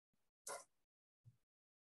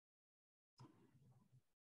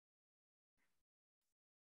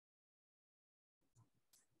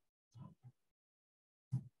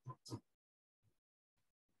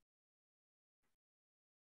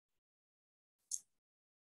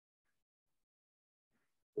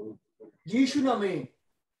যিশু নামে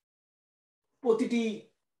প্রতিটি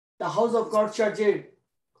দ্য হাউস অফ গড চার্চের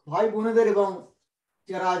ভাই বোনেদের এবং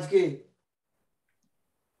যারা আজকে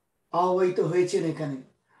আহ্বায়িত হয়েছেন এখানে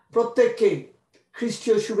প্রত্যেককে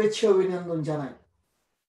খ্রিস্টীয় শুভেচ্ছা অভিনন্দন জানাই।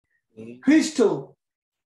 খ্রিস্ট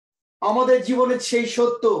আমাদের জীবনের সেই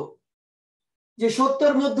সত্য, যে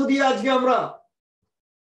সত্যের মধ্য দিয়ে আজকে আমরা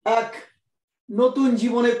এক নতুন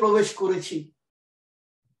জীবনে প্রবেশ করেছি।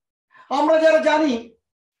 আমরা যারা জানি,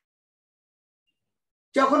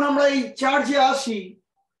 যখন আমরা এই চার্চে আসি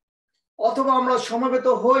অথবা আমরা সমবেত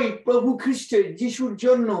হই প্রভু খ্রিস্টের যিশুর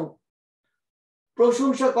জন্য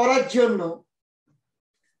প্রশংসা করার জন্য,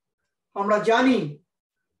 আমরা জানি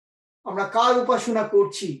আমরা কার উপাসনা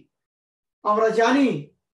করছি। আমরা জানি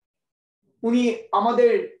উনি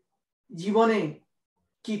আমাদের জীবনে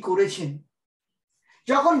কি করেছেন।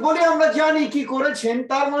 যখন বলি আমরা জানি কি করেছেন,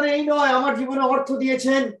 তার মানে এই নয় আমার জীবনে অর্থ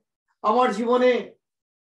দিয়েছেন, আমার জীবনে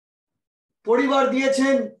পরিবার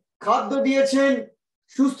দিয়েছেন, খাদ্য দিয়েছেন,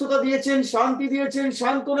 সুস্থতা দিয়েছেন, শান্তি দিয়েছেন,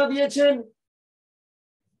 সান্ত্বনা দিয়েছেন।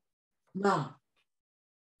 না,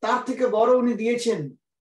 তার থেকে বড় উনি দিয়েছেন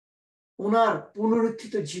ওনার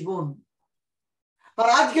পুনরুত্থিত জীবন। আর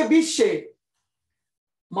আজকে বিশ্বে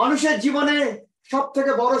মানুষের জীবনে সব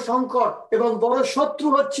থেকে বড় সংকট এবং বড় শত্রু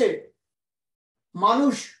হচ্ছে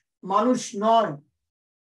মানুষ। মানুষ নয়,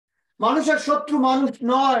 মানুষের শত্রু মানুষ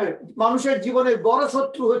নয়। মানুষের জীবনে বড়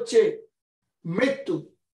শত্রু হচ্ছে মৃত্যু।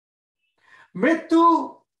 মৃত্যু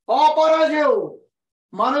অপরাজেয়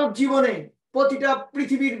মানব জীবনে, প্রতিটা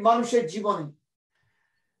পৃথিবীর মানুষের জীবনে।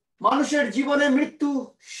 মানুষের জীবনে মৃত্যু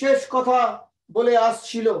শেষ কথা বলে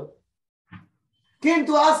আসছিল,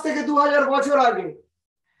 কিন্তু আজ থেকে 2000 বছর আগে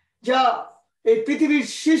যা এই পৃথিবীর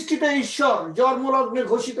সৃষ্টিতে ঈশ্বর জন্মলগ্নে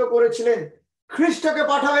ঘোষিত করেছিলেন খ্রিস্টকে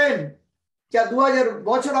পাঠাবেন, যা 2000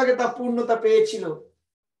 বছর আগে তা পূর্ণতা পেয়েছিল।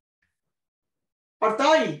 আর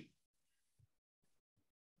তাই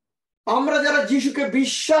আমরা যারা যিশুকে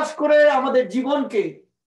বিশ্বাস করে আমাদের জীবনকে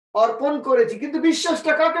অর্পণ করেছি, কিন্তু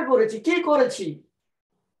বিশ্বাসটা কাকে করেছি, কি করেছি,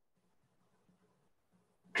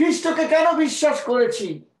 খ্রিস্টকে কেন বিশ্বাস করেছি,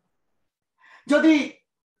 যদি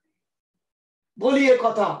বলি এ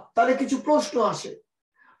কথা তাহলে কিছু প্রশ্ন আসে।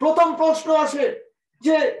 প্রথম প্রশ্ন আসে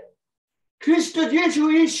যে খ্রিস্ট যিশু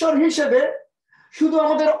ঈশ্বর হিসেবে শুধু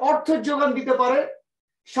আমাদের অর্থের যোগান দিতে পারে,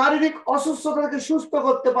 শারীরিক অসুস্থতাকে সুস্থ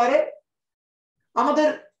করতে পারে, আমাদের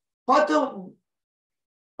হয়তো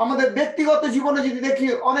আমাদের ব্যক্তিগত জীবনে যদি দেখি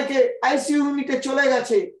অনেকে আইসিইউ ইউনিটে চলে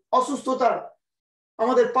গেছে অসুস্থতার,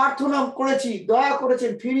 আমাদের প্রার্থনা করেছি, দয়া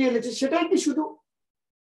করেছেন, ফিরিয়ে এনেছে, সেটাই কি শুধু?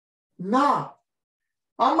 না,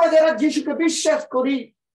 আমরা যারা যিশুকে বিশ্বাস করি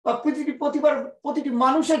বা প্রতিটি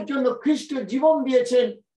মানুষের জন্য খ্রিস্ট জীবন দিয়েছেন,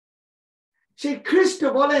 সেই খ্রিস্ট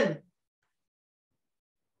বলেন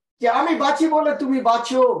যে আমি বাঁচি বলে তুমি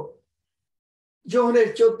বাঁচো, যোহনের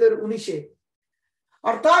 14:19।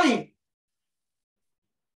 আর তাই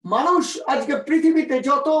মানুষ আজকে পৃথিবীতে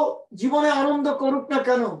যত জীবনে আনন্দ করুক না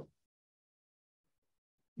কেন,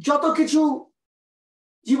 যত কিছু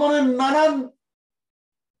জীবনের নানান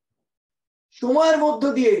সময়ের মধ্য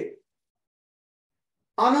দিয়ে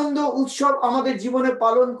আনন্দ উৎসব আমাদের জীবনে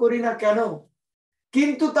পালন করি না কেন,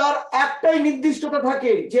 কিন্তু তার একটাই নির্দিষ্টতা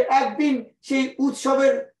থাকে যে একদিন সেই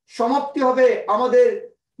উৎসবের সমাপ্তি হবে আমাদের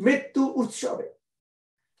মৃত্যু উৎসবে।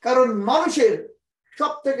 কারণ মানুষের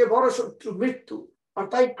সব থেকে বড় শত্রু মৃত্যু। আর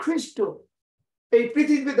তাই খ্রিস্ট এই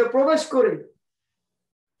পৃথিবীতে প্রবেশ করে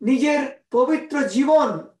নিজের পবিত্র জীবন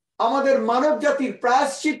আমাদের মানব জাতির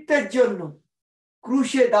প্রায়শ্চিত্তের জন্য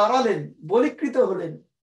ক্রুশে দাঁড়ালেন, বলীকৃত হলেন,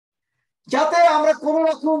 যাতে আমরা কোন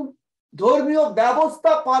রকম ধর্মীয়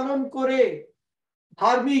ব্যবস্থা পালন করে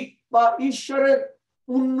ধার্মিক বা ঈশ্বরের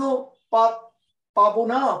পুণ্য পাবো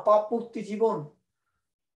না, পাপ মুক্তি জীবন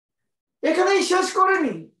এখানেই শেষ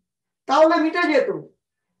করেনি, তাহলে মিটে যেত।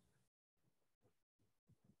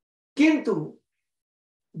 কিন্তু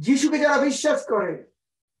যিশুকে যারা বিশ্বাস করে,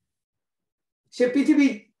 সে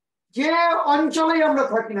পৃথিবীর যে অঞ্চলেই আমরা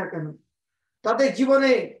থাকি না কেন, তাদের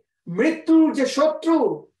জীবনে মৃত্যুর যে শত্রু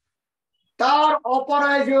তার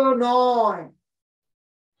অপরাজয় নয়।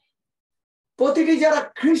 প্রতিটি যারা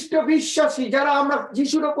খ্রিস্ট বিশ্বাসী, যারা আমরা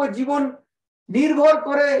যিশুর উপর জীবন নির্ভর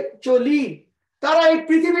করে চলি, তারা এই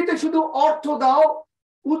পৃথিবীতে শুধু অর্থ দাও,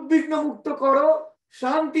 উদ্বিগ্ন মুক্ত করো,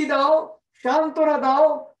 শান্তি দাও, সান্ত্বনা দাও,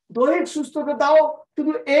 দৈহিক সুস্থতা দাও,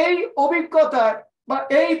 শুধু এই অভিজ্ঞতায় বা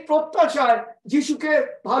এই প্রত্যাশায় যিশুকে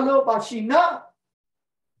ভালোবাসি না।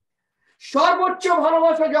 সর্বোচ্চ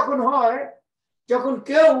ভালোবাসা যখন হয়, যখন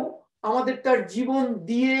কেউ আমাদের তার জীবন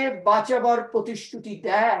দিয়ে বাঁচাবার প্রতিশ্রুতি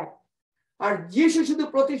দেয়। আর যিশু শুধু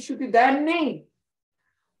প্রতিশ্রুতি দেননি,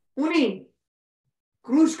 উনি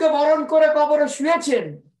ক্রুশকে বরণ করে কবরে শুয়েছেন,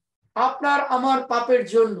 আপনার আমার পাপের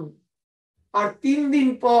জন্য। আর 3 দিন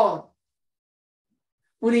পর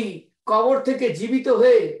উনি কবর থেকে জীবিত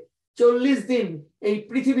হয়ে 40 দিন এই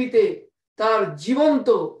পৃথিবীতে তার জীবন্ত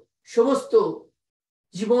সমস্ত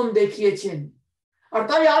জীবন দেখিয়েছেন। আর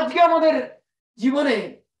তাই আজকে আমাদের জীবনে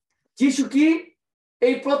যিশু কি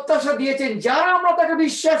এই প্রত্যাশা দিয়েছেন, যারা আমরা তাকে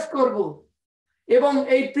বিশ্বাস করব এবং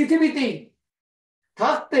এই পৃথিবীতেই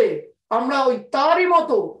থাকতে আমরা ওই তারই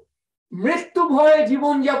মতো মৃত্যু ভয়ে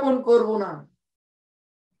জীবন যাপন করব না।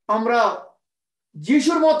 আমরা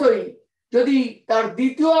যিশুর মতোই যদি তার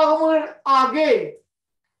দ্বিতীয় আগমনের আগে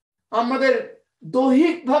আমাদের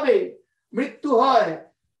দৈহিকভাবে মৃত্যু হয়,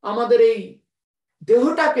 আমাদের এই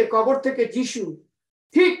দেহটাকে কবর থেকে যিশু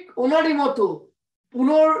ঠিক ওনারই মতো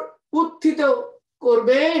পুনরুত্থিত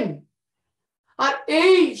করবেন। আর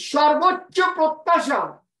এই সর্বোচ্চ প্রত্যাশা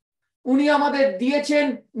উনি আমাদের দিয়েছেন,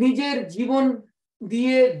 নিজের জীবন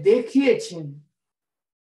দিয়ে দেখিয়েছেন।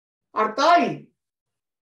 আর তাই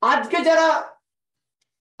আজকে যারা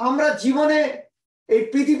আমরা জীবনে এই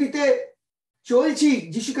পৃথিবীতে চলছি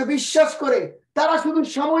যিশুকে বিশ্বাস করে, তারা শুধু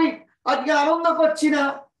সাময়িক আজকে আনন্দ করছি না,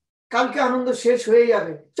 কালকে আনন্দ শেষ হয়ে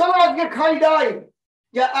যাবে, চলো আজকে খাই দাই,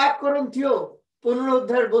 যা 1 করিন্থীয়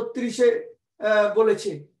 15:32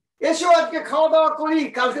 বলেছে, এসো আজকে খাওয়া দাওয়া করি,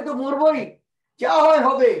 কালকে তো মরবই, যা হয়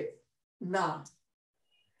হবে না।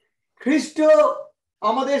 খ্রিস্ট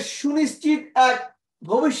আমাদের সুনিশ্চিত এক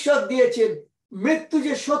ভবিষ্যৎ দিয়েছেন। মৃত্যু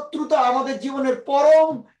যে শত্রুতা আমাদের জীবনের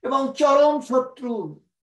পরম এবং চরম শত্রু,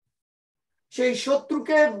 সেই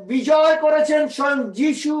শত্রুকে বিজয় করেছেন স্বয়ং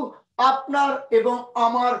যিশু আপনার এবং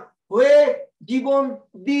আমার হয়ে, জীবন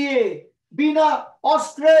দিয়ে, বিনা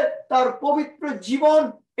অস্ত্রে তার পবিত্র জীবন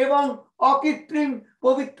এবং অকৃত্রিম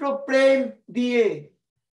পবিত্র প্রেম দিয়ে।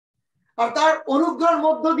 আর তার অনুগ্রহের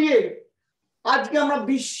মধ্য দিয়ে আজকে আমরা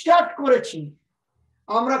বিশ্বাস করেছি,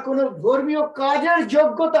 আমরা কোনো ধর্মীয় কাজের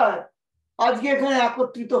যোগ্যতায় আজকে এখানে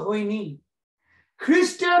একত্রিত হইনি।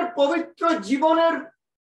 খ্রিস্টের পবিত্র জীবনের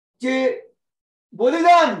যে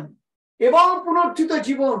বলিদান এবং পুনরুত্থিত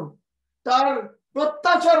জীবন, তার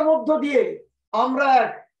প্রত্যাশার মধ্য দিয়ে আমরা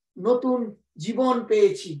এক নতুন জীবন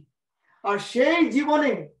পেয়েছি। আর সেই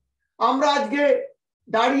জীবনে আমরা আজকে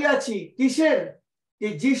দাঁড়িয়ে আছি কিসের? যে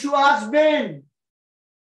যিশু আসবেন,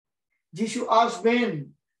 যিশু আসবেন।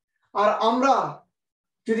 আর আমরা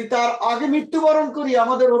যদি তার আগে মৃত্যুবরণ করি,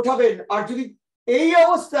 আমাদের ওঠাবেন। আর যদি এই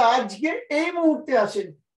অবস্থা আজকে এই মুহূর্তে আসেন,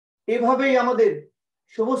 এভাবেই আমাদের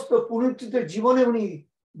সমস্ত পুনরুত্থিত জীবনে উনি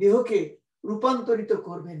দেহকে রূপান্তরিত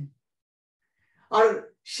করবেন। আর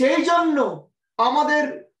সেই জন্য আমাদের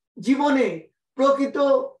জীবনে প্রকৃত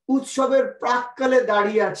উৎসবের প্রাককালে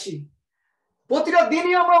দাঁড়িয়ে আছি। প্রতিটা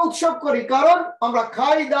দিনই আমরা উৎসব করি, কারণ আমরা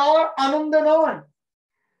খাই দাওয়ার আনন্দে নয়,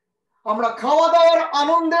 আমরা খাওয়া দাওয়ার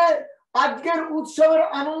আনন্দে, আজকের উৎসবের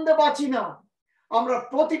আনন্দে বাঁচি না। আমরা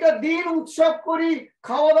প্রতিটা দিন উৎসব করি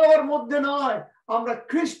খাওয়া দাওয়ার মধ্যে নয়, আমরা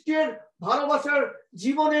খ্রিস্টের ভালোবাসার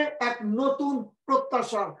জীবনে এক নতুন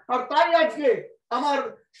প্রত্যাশা। আর তাই আজকে আমার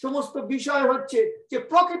সমস্ত বিষয় হচ্ছে যে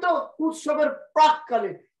প্রকৃত উৎসবের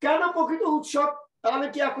প্রাককালে। কেন প্রকৃত উৎসব? তাহলে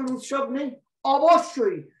কি এখন উৎসব নেই?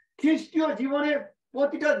 অবশ্যই খ্রিস্টীয় জীবনের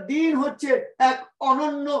প্রতিটা দিন হচ্ছে এক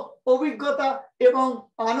অনন্য অভিজ্ঞতা এবং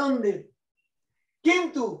আনন্দের।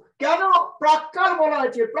 কিন্তু কেন প্রাককাল বলা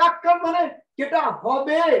হয়েছে? প্রাককাল মানে যেটা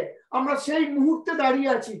হবে, আমরা সেই মুহূর্তে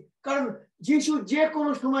দাঁড়িয়ে আছি, কারণ যিশু যে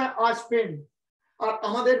কোনো সময় আসবেন আর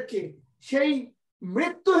আমাদেরকে সেই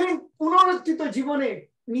মৃত্যুহীন পুনরুত্থিত জীবনে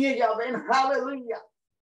নিয়ে যাবেন। হালেলুয়া!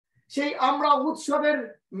 সেই আমরা উৎসবের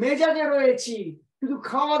মেজাজে রয়েছি, শুধু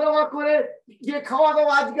খাওয়া দাওয়া করে, যে খাওয়া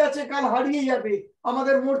দাওয়া আজকে আছে কাল হারিয়ে যাবে,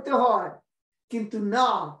 আমাদের মরতে হয়। কিন্তু না,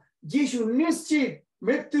 যিশু নিশ্চিত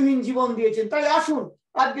মৃত্যুহীন জীবন দিয়েছেন। তাই আসুন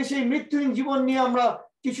আজকে সেই মৃত্যুহীন জীবন নিয়ে আমরা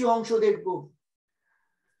কিছু অংশ দেখব।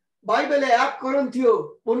 বাইবেলে 1 করিন্থীয়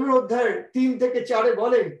 15:3-4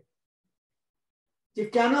 বলে যে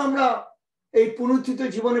কেন আমরা এই পুনরুত্থিত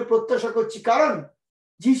জীবনে প্রত্যাশা করছি। কারণ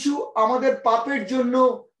যিশু আমাদের পাপের জন্য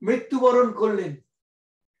মৃত্যুবরণ করলেন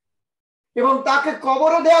এবং তাকে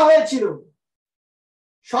কবরে দেওয়া হয়েছিল।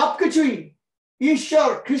 সবকিছুই ঈশ্বর,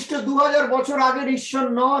 খ্রিস্ট 2000 বছর আগের ঈশ্বর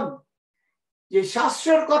নন। যে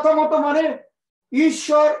শাস্ত্রের কথা মতো মানে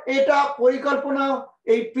ঈশ্বর এটা পরিকল্পনা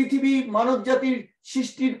এই পৃথিবী মানব জাতির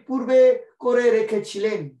সৃষ্টির পূর্বে করে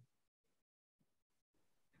রেখেছিলেন।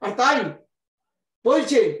 আর তাই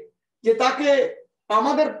বলছে যে তাকে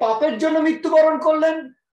আমাদের পাপের জন্য মৃত্যুবরণ করলেন,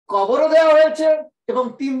 কবরে দেওয়া হয়েছে এবং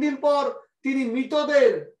 3 দিন পর তিনি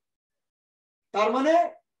মৃতদের, তার মানে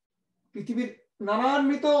পৃথিবীর নানান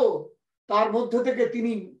মৃত, তার মধ্য থেকে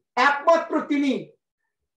তিনি একমাত্র, তিনি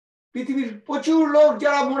পৃথিবীর প্রচুর লোক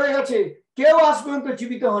যারা মরে গেছে কেউ আজ পর্যন্ত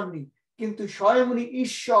জীবিত হননি, কিন্তু স্বয়ং উনি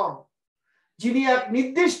ঈশ্বর, যিনি এক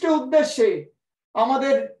নির্দিষ্ট উদ্দেশ্যে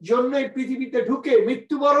আমাদের জন্য পৃথিবীতে ঢুকে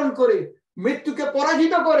মৃত্যুবরণ করে মৃত্যুকে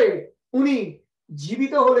পরাজিত করে উনি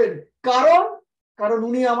জীবিত হলেন। কারণ কারণ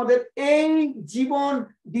উনি আমাদের এই জীবন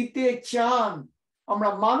দিতে চান। আমরা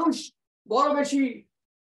মানুষ বড় বেশি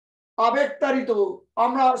আবেগতাড়িত,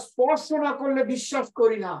 আমরা স্পর্শ না করলে বিশ্বাস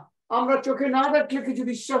করি না, আমরা চোখে না দেখলে কিছু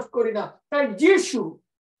বিশ্বাস করি না। তাই যিশু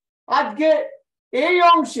আজকে এই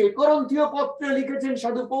অংশে করন্থীয় পত্রে লিখেছেন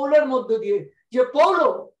সাধু পৌলের মধ্য দিয়ে, যে পৌল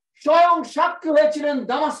স্বয়ং সাক্ষী হয়েছিলেন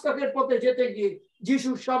দামাস্কাসের পথে যেতে গিয়ে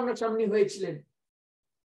যিশুর সামনাসামনি হয়েছিলেন।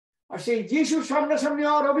 আর সেই যিশুর সামনাসামনি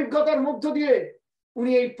হওয়ার অভিজ্ঞতার মধ্য দিয়ে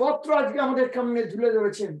উনি এই পত্র আজকে আমাদের সামনে তুলে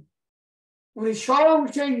ধরেছেন। উনি স্বয়ং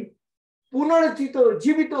সেই পুনরুত্থিত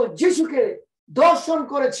জীবিত যিশুকে দর্শন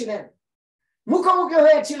করেছিলেন, মুখোমুখি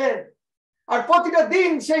হয়েছিলেন। আর প্রতিটা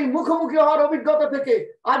দিন সেই মুখোমুখি হওয়ার অভিজ্ঞতা থেকে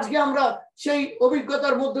আজকে আমরা সেই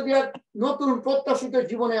অভিজ্ঞতার মধ্য দিয়ে নতুন প্রত্যাশিত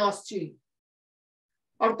জীবনে আসছি।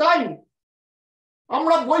 আর তাই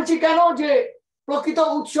আমরা বলছি কেন যে প্রকৃত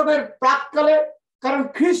উৎসবের প্রাককালে, কারণ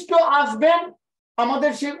খ্রিস্ট আসবেন,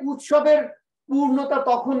 আমাদের সেই উৎসবের পূর্ণতা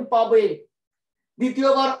তখন পাবে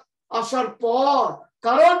দ্বিতীয়বার আসার পর।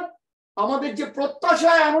 কারণ আমাদের যে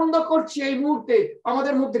প্রত্যাশায় আনন্দ করছি এই মুহূর্তে,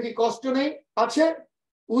 আমাদের মধ্যে কি কষ্ট নেই? আছে।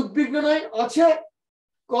 উদ্বিগ্ন নেই? আছে।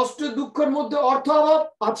 কষ্ট দুঃখের মধ্যে অর্থ অভাব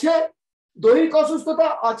আছে, দৈহিক অসুস্থতা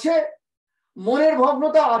আছে, মনের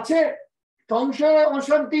ভগ্নতা আছে, সংসারে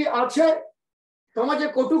অশান্তি আছে, সমাজে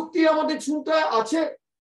কটূক্তি আমাদের শুনতে আছে,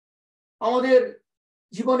 আমাদের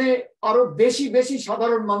জীবনে আরো বেশি বেশি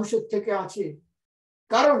সাধারণ মানুষের থেকে আছে।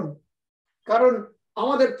 কারণ কারণ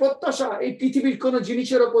আমাদের প্রত্যাশা এই পৃথিবীর কোনো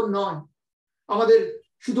জিনিসের ওপর নয়, আমাদের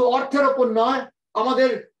শুধু অর্থের ওপর নয়,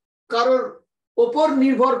 আমাদের কারোর ওপর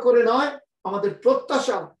নির্ভর করে নয়। আমাদের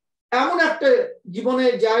প্রত্যাশা এমন একটা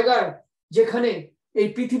জীবনের জায়গায় যেখানে এই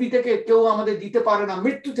পৃথিবী থেকে কেউ আমাদের দিতে পারে না,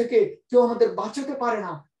 মৃত্যু থেকে কেউ আমাদের বাঁচাতে পারে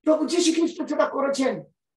না। প্রভু যীশু খ্রিস্ট সেটা করেছেন।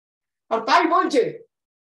 আর তাই বলছে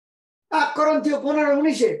 1 করন্থীয়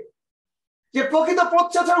 15:19 যে প্রকৃত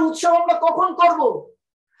প্রত্যাশার উৎসব আমরা কখন করব?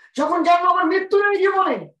 যখন জানবো আমার মৃত্যু নেই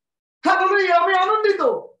জীবনে। হ্যাঁ বলি, আমি আনন্দিত,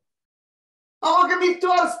 আমাকে মৃত্যু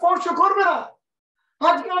আর স্পর্শ করবে না।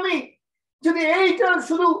 আজকে আমি যদি এইটা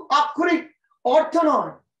শুধু আক্ষরিক অর্থ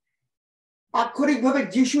নয়, আক্ষরিক ভাবে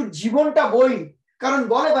যিশুর জীবনটা বই, কারণ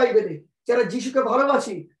বলে বাইবেলে যারা যিশুকে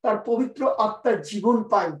ভালোবাসি তার পবিত্র আত্মার জীবন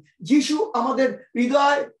পাই। যিশু আমাদের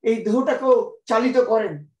হৃদয় এই দেহটাকেও চালিত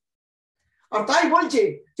করেন। আর তাই বলছে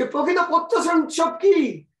যে প্রকৃত প্রত্যাশার উৎসব কি?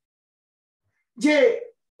 যে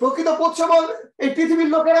প্রকৃত প্রত্যাশা এই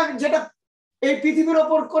পৃথিবীর লোকেরা যেটা এই পৃথিবীর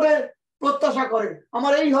ওপর করে প্রত্যাশা করে,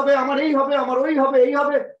 আমার এই হবে, আমার এই হবে, আমার ওই হবে, এই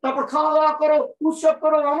হবে, তারপর খাওয়া দাওয়া করো, উৎসব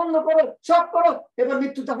করো, আনন্দ করো, সব করো, এবার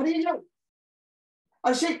মৃত্যুটা হারিয়ে যাও।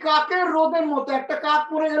 আর সেই কাকের রোদের মতো একটা কাক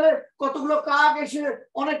মরে গেলে কতগুলো কাক এসে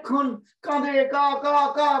অনেকক্ষণ কাঁদে, কা কা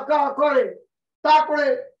কা কা করে, তারপরে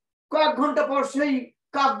কয়েক ঘন্টা পর সেই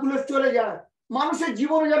কাকগুলো চলে যায়। মানুষের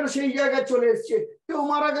জীবনে যেন সেই জায়গায় চলে এসছে। কেউ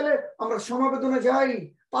মারা গেলে আমরা সমবেদনা যাই,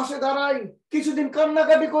 পাশে দাঁড়াই, কিছুদিন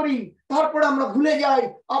কান্নাকাটি করি, তারপরে আমরা ভুলে যাই,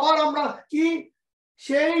 আবার আমরা কি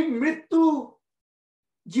সেই মৃত্যু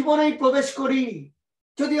জীবনেই প্রবেশ করি।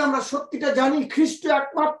 যদি আমরা সত্যিটা জানি খ্রিস্ট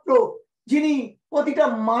একমাত্র যিনি প্রতিটা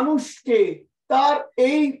মানুষকে তার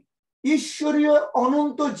এই ঈশ্বরীয়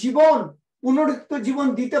অনন্ত জীবন, পুনরুত্থিত জীবন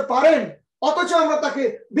দিতে পারেন, অথচ আমরা তাকে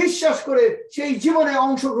বিশ্বাস করে সেই জীবনে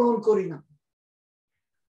অংশগ্রহণ করি না।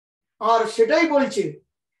 আর সেটাই বলছে,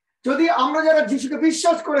 যদি আমরা যারা যিশুকে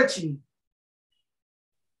বিশ্বাস করেছি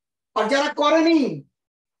আর যারা করেনি,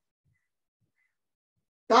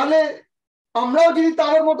 তাহলে আমরাও যদি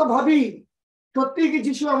তাদের মতো ভাবি সত্যি কি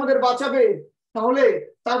যিশু আমাদের বাঁচাবে, তাহলে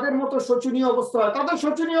তাদের মতো শোচনীয় অবস্থা হয়। তাদের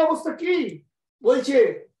শোচনীয় অবস্থা কি বলছে?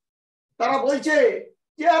 তারা বলছে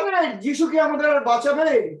যে আরে যিশু কি আমাদের আর বাঁচাবে?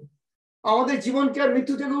 আমাদের জীবন কি আর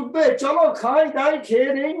মৃত্যু থেকে উঠবে? চলো খাই দাই,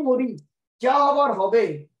 খেয়ে নেই, মরি, যা হবার হবে।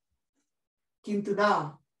 কিন্তু না,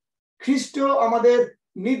 খ্রিস্ট আমাদের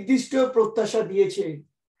নির্দিষ্ট প্রত্যাশা দিয়েছে।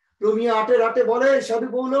 রোমিও 8:8 বলে সাধু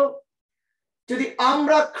পৌল, যদি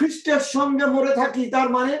আমরা খ্রিস্টের সঙ্গে মরে থাকি, তার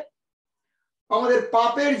মানে আমাদের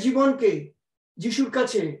পাপের জীবনকে যিশুর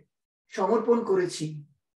কাছে সমর্পণ করেছি।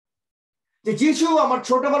 যে যিশু, আমার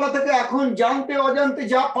ছোটবেলা থেকে এখন জানতে অজান্তে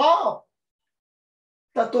যা পাপ,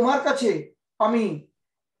 তা তোমার কাছে আমি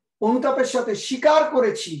অনুতাপের সাথে স্বীকার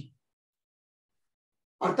করেছি।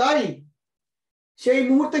 আর তাই সেই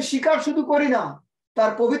মুহূর্তে স্বীকার শুধু করি না,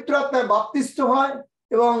 তার পবিত্র আত্মায় বাপ্তিস্ত হয়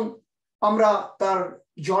এবং আমরা তার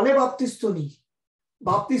জলে বাপ্তিস্ত নিই।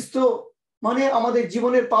 বাপ্তিস্ত মানে আমাদের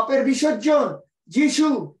জীবনের পাপের বিসর্জন। যিশু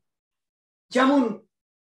যেমন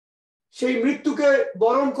সেই মৃত্যুকে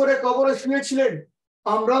বরণ করে কবরে শুয়েছিলেন,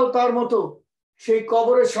 আমরাও তার মতো সেই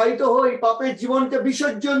কবরে শায়িত হই, পাপের জীবনকে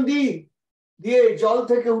বিসর্জন দিয়ে জল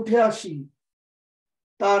থেকে উঠে আসি,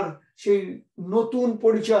 তার সেই নতুন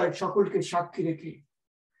পরিচয় সকলকে সাক্ষী রেখে।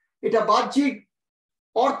 এটা বাহ্যিক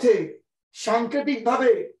অর্থে সাংকেতিক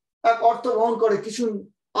ভাবে এক অর্থ বহন করে, কিছু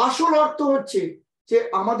আসল অর্থ হচ্ছে যে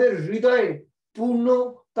আমাদের হৃদয়ে পূর্ণ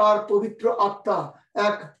তার পবিত্র আত্মা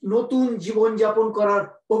এক নতুন জীবন যাপন করার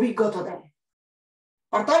অভিজ্ঞতা দেয়।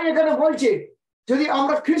 আর তাই এখানে বলছে, যদি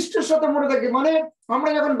আমরা খ্রিস্টের সাথে মরে থাকি, মানে আমরা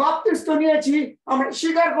যখন বাপ্তিস্ম নিয়েছি, আমরা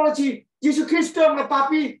স্বীকার করেছি যিশু খ্রিস্ট আমরা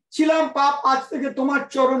পাপী ছিলাম, পাপ আজ থেকে তোমার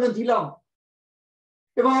চরণে দিলাম,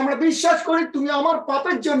 এবং আমরা বিশ্বাস করি তুমি আমার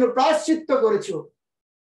পাপের জন্য প্রায়শ্চিত্ত করেছো,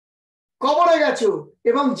 কবরে গেছো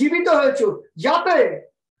এবং জীবিত হয়েছো, যাতে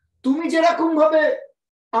তুমি যেরকম ভাবে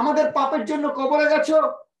আমাদের পাপের জন্য কবরে গেছো,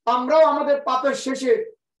 আমরাও আমাদের পাপের শেষে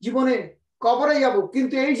জীবনে কবরে যাব,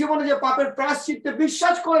 কিন্তু এই জীবনে যে পাপের প্রায়শ্চিত্তে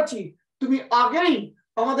বিশ্বাস করেছি, তুমি আগেই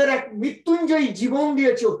আমাদের এক মৃত্যুঞ্জয়ী জীবন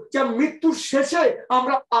দিয়েছো, যা মৃত্যুর শেষে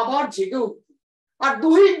আমরা আবার জেগে উঠব। আর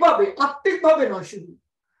দৈহিক ভাবে, আত্মিক ভাবে নয় শুধু।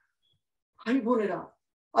 ভাই বোনেরা,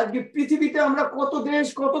 আজকে পৃথিবীতে আমরা কত দেশ,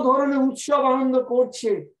 কত ধরনের উৎসব আনন্দ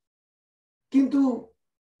করছে, কিন্তু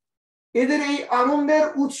এদের এই আনন্দের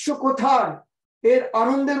উৎস কোথায়? এর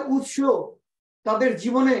আনন্দের উৎস তাদের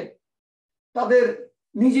জীবনে, তাদের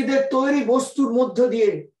নিজেদের তৈরি বস্তুর মধ্য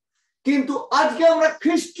দিয়ে। কিন্তু আজকে আমরা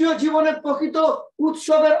খ্রিস্টীয় জীবনের প্রকৃত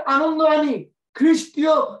উৎসবের আনন্দ আনি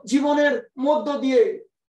খ্রিস্টীয় জীবনের মধ্য দিয়ে,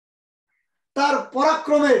 তার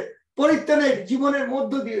পরাক্রমের, পরিত্রাণের জীবনের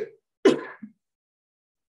মধ্য দিয়ে।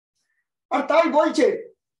 আর তাই বলছে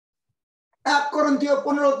 1 করিন্থীয়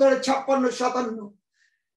 15:56-57,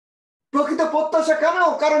 প্রকৃত প্রত্যাশা কেন?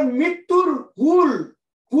 কারণ মৃত্যুর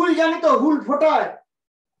হুল জানি তো, হুল ফোটায়,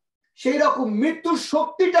 সেই রকম মৃত্যুর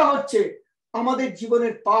শক্তিটা হচ্ছে আমাদের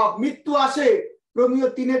জীবনের পাপ। মৃত্যু আসে, রোমীয়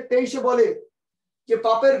 3:23 বলে যে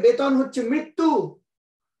পাপের বেতন হচ্ছে মৃত্যু।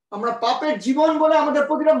 আমরা পাপের জীবন বলে আমাদের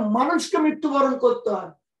প্রতিটা মানুষকে মৃত্যুবরণ করতে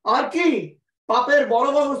হয়। আর কি পাপের বড়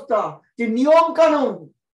ব্যবস্থা, যে নিয়ম কানুন।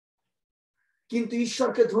 কিন্তু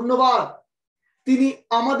ঈশ্বরকে ধন্যবাদ, তিনি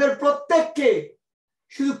আমাদের প্রত্যেককে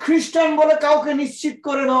শুধু খ্রিস্টান বলে কাউকে নিশ্চিত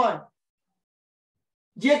করে নয়,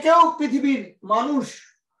 যে কেউ পৃথিবীর মানুষ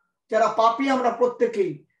যারা পাপী, আমরা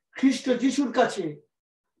প্রত্যেকেই খ্রিস্ট যিশুর কাছে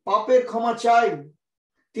পাপের ক্ষমা চাই।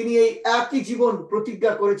 তিনি এই একই জীবন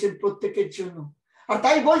প্রতিজ্ঞা করেছেন প্রত্যেকের জন্য। আর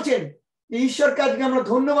তাই বলছেন ঈশ্বরকে আজকে আমরা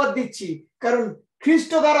ধন্যবাদ দিচ্ছি, কারণ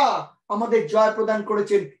খ্রিস্ট দ্বারা আমাদের জয় প্রদান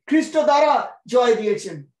করেছেন, খ্রিস্ট দ্বারা জয়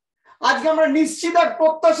দিয়েছেন। আজকে আমরা নিশ্চিত এক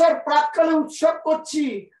প্রত্যাশার প্রাক্কালে উৎসব করছি।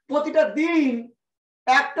 প্রতিটা দিন,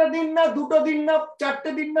 একটা দিন না, দুটো দিন না,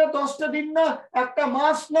 4টে দিন না, 10টা দিন না, একটা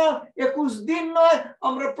মাস না, 21 দিন নয়,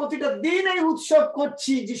 আমরা প্রতিটা দিন এই উৎসব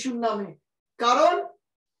করছি যিশুর নামে।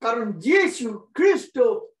 কারণ যিশু খ্রিস্ট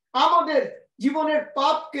আমাদের জীবনের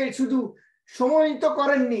পাপকে শুধু সমাহিত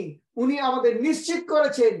করেননি, উনি আমাদের নিশ্চিত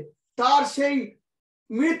করেছেন তার সেই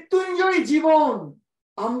মৃত্যুঞ্জয়ী জীবন।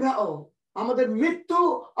 আমরাও, আমাদের মৃত্যু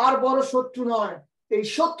আর বড় শত্রু নয়, এই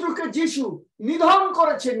শত্রুকে যিশু নিধন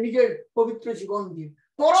করেছেন নিজের পবিত্র জীবন দিয়ে,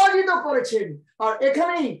 পরাজিত করেছেন। আর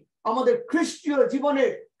এখানেই আমাদের খ্রিস্টীয়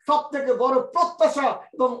জীবনের সব থেকে বড় প্রত্যাশা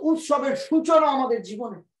এবং উৎসবের সূচনা আমাদের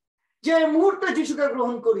জীবনে। যে মুহূর্তে যিশুকে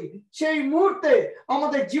গ্রহণ করি, সেই মুহূর্তে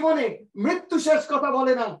আমাদের জীবনে মৃত্যু শেষ কথা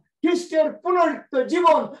বলে না, খ্রিস্টের পুনরুত্থ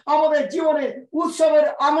জীবন আমাদের জীবনে উৎসবের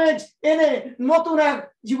আমেজ এনে নতুন এক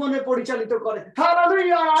জীবনে পরিচালিত করে।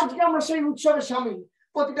 হালেলুয়া! আজকে আমরা সেই উৎসবের সামিল।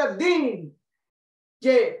 প্রতিটা দিন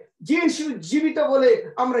যে যিশু জীবিত বলে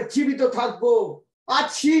আমরা জীবিত থাকবো,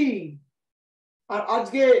 আছি। আর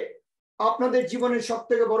আজকে আপনাদের জীবনের সব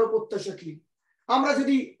থেকে বড় প্রত্যাশা কি? আমরা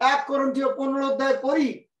যদি 1 করিন্থীয় 15 পড়ি,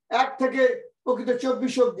 1 থেকে প্রকৃত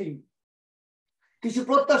 24 অবধি, কিছু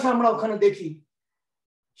প্রত্যাশা আমরা ওখানে দেখি।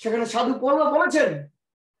 সেখানে সাধু পৌল বলেছেন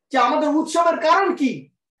যে আমাদের উৎসবের কারণ কি?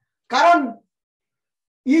 কারণ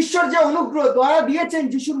ঈশ্বর যে অনুগ্রহ দয়া দিয়েছেন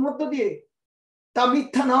যিশুর মধ্য দিয়ে, তা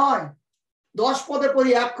মিথ্যা নয়। 10 পদে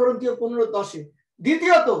পড়ি, 1 করিন্থীয় 15:10।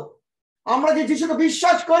 দ্বিতীয়ত, আমরা যে যিশুকে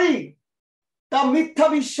বিশ্বাস করি তা মিথ্যা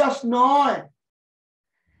বিশ্বাস নয়,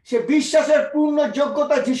 সে বিশ্বাসের পূর্ণ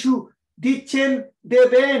যোগ্যতা যিশু দিচ্ছেন,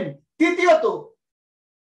 দেবেন। তৃতীয়ত,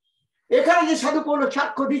 এখানে যে সাধু পৌল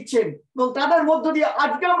সাক্ষ্য দিচ্ছেন, এবং তাদের মধ্য দিয়ে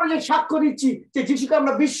আজকে আমরা যে সাক্ষ্য দিচ্ছি যে যিশুকে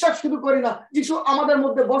আমরা বিশ্বাস শুধু করি না, যিশু আমাদের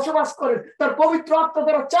মধ্যে বসবাস করেন, তার পবিত্র আত্মা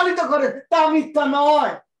দ্বারা চালিত করেন, তা মিথ্যা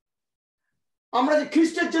নয়। আমরা যে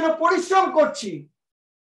খ্রিস্টের জন্য পরিশ্রম করছি,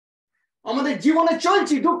 আমাদের জীবনে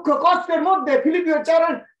চলছি দুঃখ কষ্টের মধ্যে, ফিলিপিও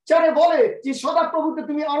 4:4 বলে যে সদাপ্রভুতে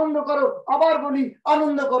তুমি আনন্দ করো। আবার বলি,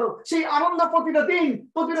 আনন্দ করো। সেই আনন্দ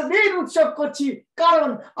প্রতিটা দিন উৎসব করছি, কারণ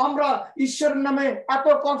আমরা ঈশ্বরের নামে এত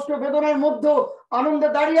কষ্ট বেদনার মধ্যে আনন্দে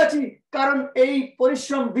দাঁড়িয়ে আছি, কারণ এই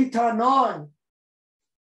পরিশ্রম বৃথা নয়।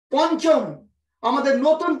 পঞ্চম আমাদের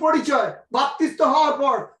নতুন পরিচয় বাপ্তিস্ম হওয়ার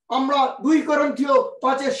পর আমরা 2 করিন্থীয়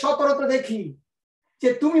 5:17 দেখি যে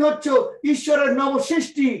তুমি হচ্ছ ঈশ্বরের নব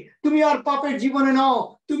সৃষ্টি, তুমি আর পাপের জীবনে নাও,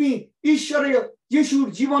 তুমি ঈশ্বরের যিশুর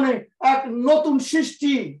জীবনে এক নতুন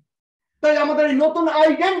সৃষ্টি। তাই আমাদের এই নতুন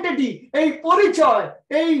আইডেন্টিটি, এই পরিচয়,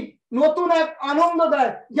 এই নতুন এক আনন্দ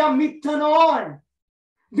দেয় যা মিথ্যা নয়।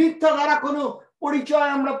 মিথ্যা দ্বারা কোনো পরিচয়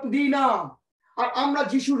আমরা দিই না। আর আমরা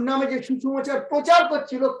যিশুর নামে যে সুসমাচার প্রচার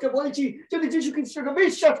করছি, লোককে বলছি যদি যিশু খ্রিস্টকে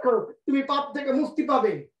বিশ্বাস করো তুমি পাপ থেকে মুক্তি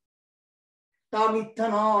পাবে, তা মিথ্যা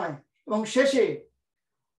নয়। এবং শেষে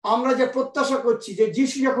আমরা যে প্রত্যাশা করছি যে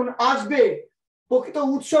যিশু যখন আসবে, প্রকৃত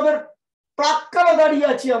উৎসবের প্রাক্কালে দাঁড়িয়ে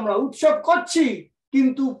আছি, আমরা উৎসব করছি,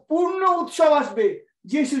 কিন্তু পূর্ণ উৎসব আসবে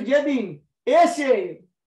যিশু যেদিন এসে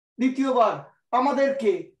দ্বিতীয়বার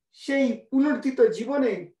আমাদেরকে সেই পুনরুত্থিত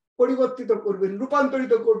জীবনে পরিবর্তিত করবেন,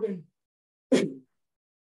 রূপান্তরিত করবেন।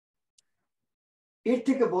 এর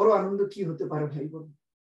থেকে বড় আনন্দ কি হতে পারে ভাই বোন?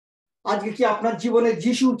 আজকে কি আপনার জীবনে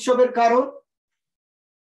যিশু উৎসবের কারণ?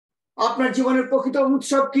 আপনার জীবনের প্রকৃত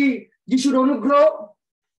উৎসব কি যিশুর অনুগ্রহ?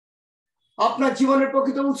 আপনার জীবনের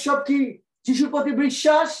প্রকৃত উৎসব কি যিশুর প্রতি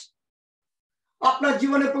বিশ্বাস? আপনার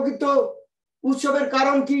জীবনের প্রকৃত উৎসবের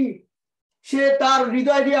কারণ কি সে তার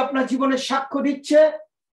হৃদয় দিয়ে আপনার জীবনে সাক্ষ্য দিচ্ছে?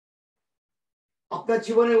 আপনার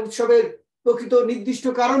জীবনের উৎসবের প্রকৃত নির্দিষ্ট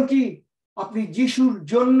কারণ কি আপনি যিশুর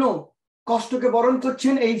জন্য কষ্টকে বরণ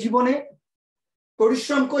করছেন, এই জীবনে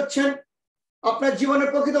পরিশ্রম করছেন? আপনার জীবনের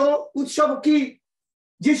প্রকৃত উৎসব কি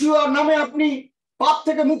যিশুর নামে আপনি পাপ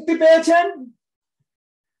থেকে মুক্তি পেয়েছেন?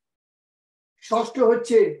 ষষ্ঠ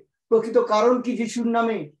হচ্ছে প্রকৃত কারণ কি যিশুর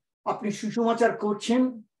নামে আপনি সুসমাচার করছেন?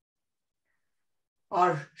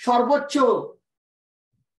 আর সর্বোচ্চ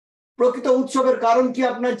প্রকৃত উৎসবের কারণ কি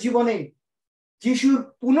আপনার জীবনে যিশুর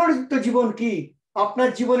পুনরুত্থিত জীবন কি আপনার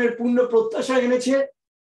জীবনের পূর্ণ প্রত্যাশা এনেছে?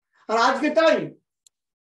 আর আজকে তাই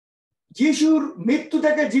যিশুর মৃত্যু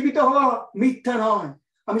থেকে জীবিত হওয়া মিথ্যা নয়।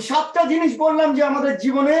 আমি 7টা জিনিস বললাম যে আমাদের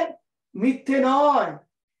জীবনে মিথ্যে নয়।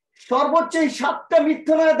 সর্বোচ্চ এই 7টা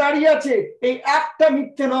মিথ্যে নয় দাঁড়িয়ে আছে, এই একটা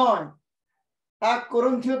মিথ্যে নয়। 1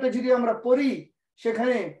 করিন্থীয়তে যদি আমরা পড়ি,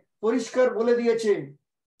 সেখানে পরিষ্কার বলে দিয়েছে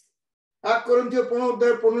 1 করিন্থীয়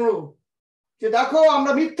 15:15 যে দেখো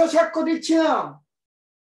আমরা মিথ্যা সাক্ষ্য দিচ্ছি না।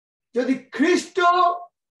 যদি খ্রিস্ট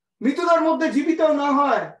মৃতদের মধ্যে জীবিত না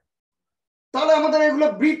হয় তাহলে আমাদের এগুলো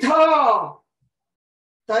বৃথা।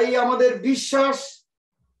 তাই আমাদের বিশ্বাস,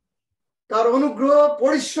 তার অনুগ্রহ,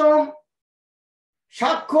 পরিশ্রম,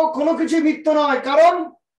 সাক্ষ্য কোনো কিছু মিথ্যা নয়। কারণ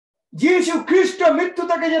যিশু খ্রিস্ট মৃত্যু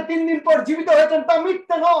থেকে যে 3 দিন পর জীবিত হয়েছেন তা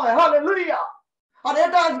মিথ্যা নয়। হালেলুয়া। আর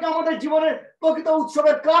এটা আজকে আমাদের জীবনের প্রকৃত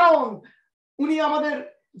উৎসবের কারণ। উনি আমাদের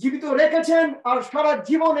জীবিত রেখেছেন আর সারা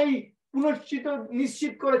জীবন এই পুনশ্চিত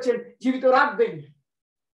নিশ্চিত করেছেন জীবিত রাখবেন।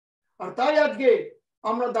 আর তাই আজকে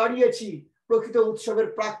আমরা দাঁড়িয়েছি প্রকৃত উৎসবের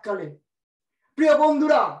প্রাক্কালে। প্রিয়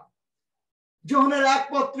বন্ধুরা, যোহনের 1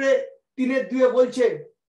 পত্রে 3:2 বলছে,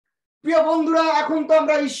 প্রিয় বন্ধুরা এখন তো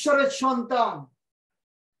আমরা ঈশ্বরের সন্তান,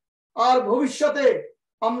 আর ভবিষ্যতে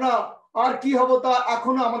আমরা আর কি হব তা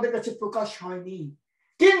এখনো আমাদের কাছে প্রকাশ হয়নি।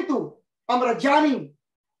 কিন্তু আমরা জানি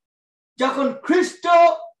যখন খ্রিস্ট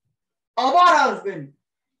আবার আসবেন,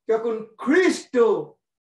 যখন খ্রিস্ট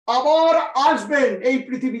আবার আসবেন এই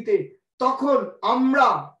পৃথিবীতে, তখন আমরা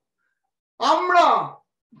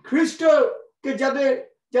খ্রিস্টকে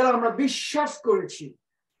যারা আমরা বিশ্বাস করেছি,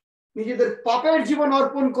 নিজেদের পাপের জীবন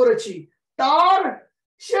অর্পণ করেছি, তার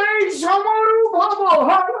সেই সমরূপ হব।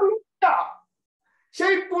 হালেলুয়া।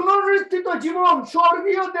 সেই পুনরুত্থিত জীবন,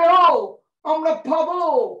 স্বর্গীয় দেহ আমরা পাবো।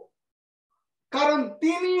 কারণ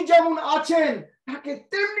তিনি যেমন আছেন তাকে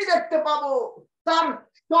তেমনি দেখতে পাবো। তার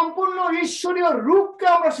সম্পূর্ণ ঈশ্বরীয় রূপকে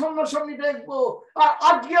আমরা সামনাসামনি দেখবো। আর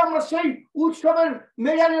আজকে আমরা সেই উৎসবের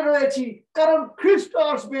মেজাজে রয়েছি, কারণ খ্রিস্ট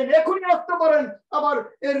আসবেন, এখনই আসতে পারেন, আবার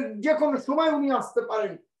এর যে কোনো সময় উনি আসতে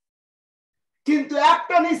পারেন। কিন্তু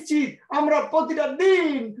একটা নিশ্চিত, আমরা প্রতিটা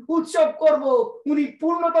দিন উৎসব করব, উনি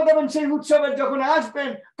পূর্ণতা দেবেন সেই উৎসবের যখন আসবেন।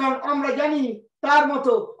 কারণ আমরা জানি তার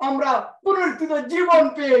মতো আমরা পুনরুত্থিত জীবন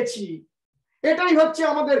পেয়েছি। এটাই হচ্ছে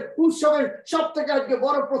আমাদের উৎসবের সব থেকে আজকে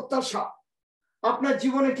বড় প্রত্যাশা। আপনার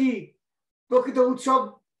জীবনে কি প্রকৃত উৎসব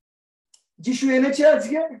যিশু এনেছে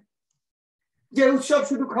আজকে? যে উৎসব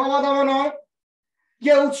শুধু খাওয়া দাওয়া নয়,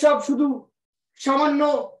 যে উৎসব শুধু সামান্য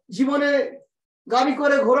জীবনে গাড়ি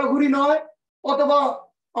করে ঘোরাঘুরি নয়, অথবা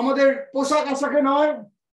আমাদের পোশাক আশাকে নয়,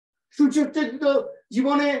 সুচিত্রিত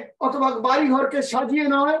জীবনে অথবা বাড়ি ঘরকে সাজিয়ে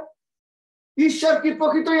নয়। ঈশ্বর কি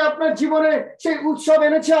প্রকৃতই আপনার জীবনে সেই উৎসব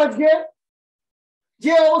এনেছে আজকে?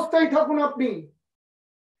 যে অবস্থায় থাকুন আপনি,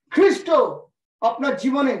 খ্রিস্ট আপনার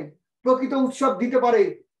জীবনে প্রকৃত উৎসব দিতে পারে।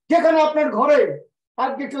 যেখানে আপনার ঘরে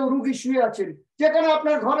আজকে কেউ রোগী শুয়ে আছেন, যেখানে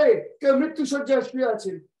আপনার ঘরে কেউ মৃত্যুশয্যায় শুয়ে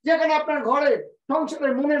আছেন, যেখানে আপনার ঘরে সংসারে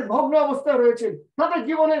মনের ভগ্ন অবস্থা রয়েছে, তাদের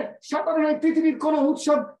জীবনে সাধারণ পৃথিবীর কোন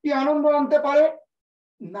উৎসব কি আনন্দ আনতে পারে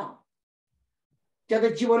না।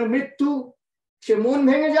 যাদের জীবনে মৃত্যু, সে মন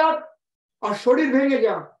ভেঙে যাক আর শরীর ভেঙে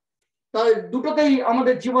যাক, তাই দুটোতেই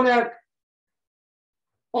আমাদের জীবনে এক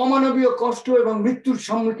অমানবীয় কষ্ট এবং মৃত্যুর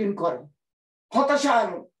সম্মুখীন করে, হতাশা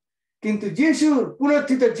আনে। কিন্তু যিশুর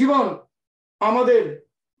পুনরুত্থিত জীবন আমাদের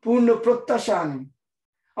পূর্ণ প্রত্যাশা আনে।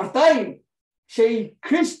 আর তাই সেই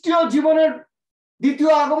খ্রিস্টীয় জীবনের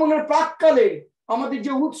দ্বিতীয় আগমনের প্রাককালে আমাদের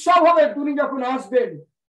যে উৎসব হবে, তিনি যখন আসবেন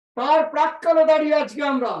তার প্রাককালে দাঁড়িয়ে আজকে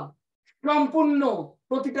আমরা সম্পূর্ণ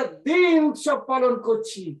প্রতিটা দিন উৎসব পালন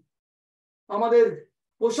করছি। আমাদের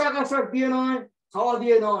পোশাক আশাক দিয়ে নয়, খাওয়া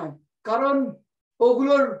দিয়ে নয়, কারণ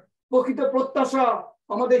ওগুলোর প্রকৃত প্রত্যাশা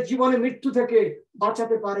আমাদের জীবনে মৃত্যু থেকে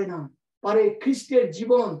বাঁচাতে পারে না, পারে খ্রিস্টের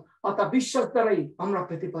জীবন আর তা বিশ্বাস দ্বারাই আমরা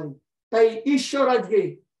পেতে পারি। তাই ঈশ্বর আজকে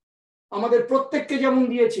আমাদের প্রত্যেককে যেমন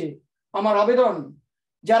দিয়েছে, আমার আবেদন,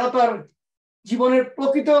 যারা তার জীবনের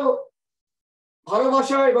প্রকৃত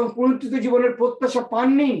ভালোবাসা এবং পুনরুত্থিত জীবনের প্রত্যাশা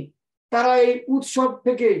পাননি, তারা এই উৎসব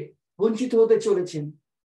থেকে বঞ্চিত হতে চলেছেন।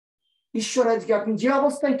 ঈশ্বর আজকে আপনি যে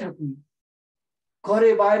অবস্থায় থাকুন,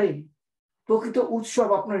 ঘরে বাইরে, প্রকৃত উৎসব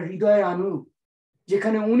আপনার হৃদয়ে আনুক,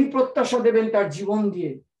 যেখানে উনি প্রত্যাশা দেবেন তার জীবন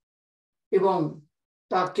দিয়ে, এবং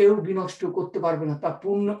তা কেউ বিনষ্ট করতে পারবে না, তা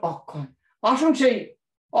পূর্ণ অক্ষয়। আসুন সেই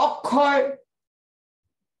অক্ষয়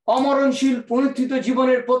অমরণশীল পুনরুত্থিত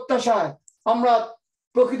জীবনের প্রত্যাশায় আমরা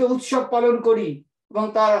প্রকৃত উৎসব পালন করি, এবং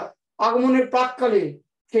তার আগমনের প্রাককালে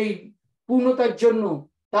সেই পূর্ণতার জন্য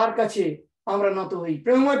তার কাছে আমরা নত হই।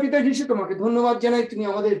 প্রেমময় পিতা যিশু, তোমাকে ধন্যবাদ জানাই, তুমি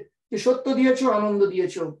আমাদের যে সত্য দিয়েছো, আনন্দ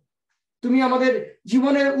দিয়েছো। তুমি আমাদের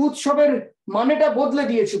জীবনের উৎসবের মানেটা বদলে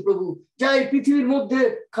দিয়েছো প্রভু, যা এই পৃথিবীর মধ্যে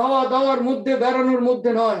খাওয়া দাওয়ার মধ্যে, বেড়ানোর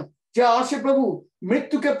মধ্যে নয়, যা আসে প্রভু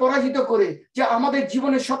মৃত্যুকে পরাজিত করে, যা আমাদের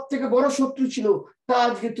জীবনের সব থেকে বড় শত্রু ছিল, তা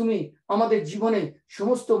আজকে তুমি আমাদের জীবনে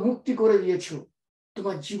সমস্ত মুক্তি করে দিয়েছো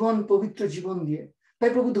তোমার জীবন, পবিত্র জীবন দিয়ে।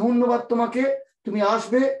 তাই প্রভু ধন্যবাদ তোমাকে। তুমি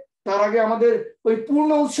আসবে, তার আগে আমাদের ওই পূর্ণ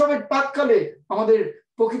উৎসবের প্রাককালে আমাদের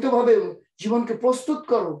প্রকৃতভাবে জীবনকে প্রস্তুত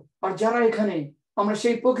করো। আর যারা এখানে আমরা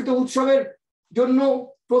সেই প্রকৃত উৎসবের জন্য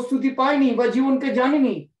প্রস্তুতি পাইনি বা জীবনকে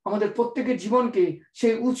জানিনি, আমাদের প্রত্যেকের জীবনকে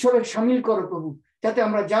সেই উৎসবে সামিল করো প্রভু, যাতে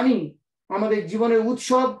আমরা জানি আমাদের জীবনের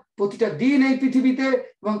উৎসব প্রতিটা দিন এই পৃথিবীতে,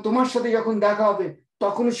 এবং তোমার সাথে যখন দেখা হবে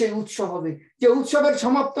তখনও সেই উৎসব হবে, যে উৎসবের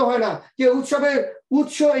সমাপ্ত হয় না, যে উৎসবের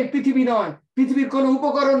উৎস এই পৃথিবী নয়, পৃথিবীর কোনো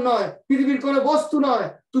উপকরণ নয়, পৃথিবীর কোনো বস্তু নয়,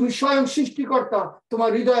 তুমি স্বয়ং সৃষ্টিকর্তা। তোমার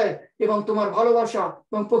হৃদয়ে এবং তোমার ভালোবাসা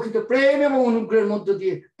এবং প্রকৃত প্রেম এবং অনুগ্রহের মধ্য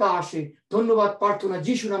দিয়ে তা আসে। ধন্যবাদ প্রার্থনা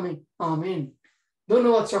যিশু নামে, আমেন।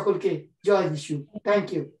 ধন্যবাদ সকলকে। জয় যিশু। Thank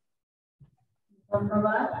you.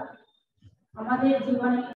 ধন্যবাদ। আমাদের জীবনে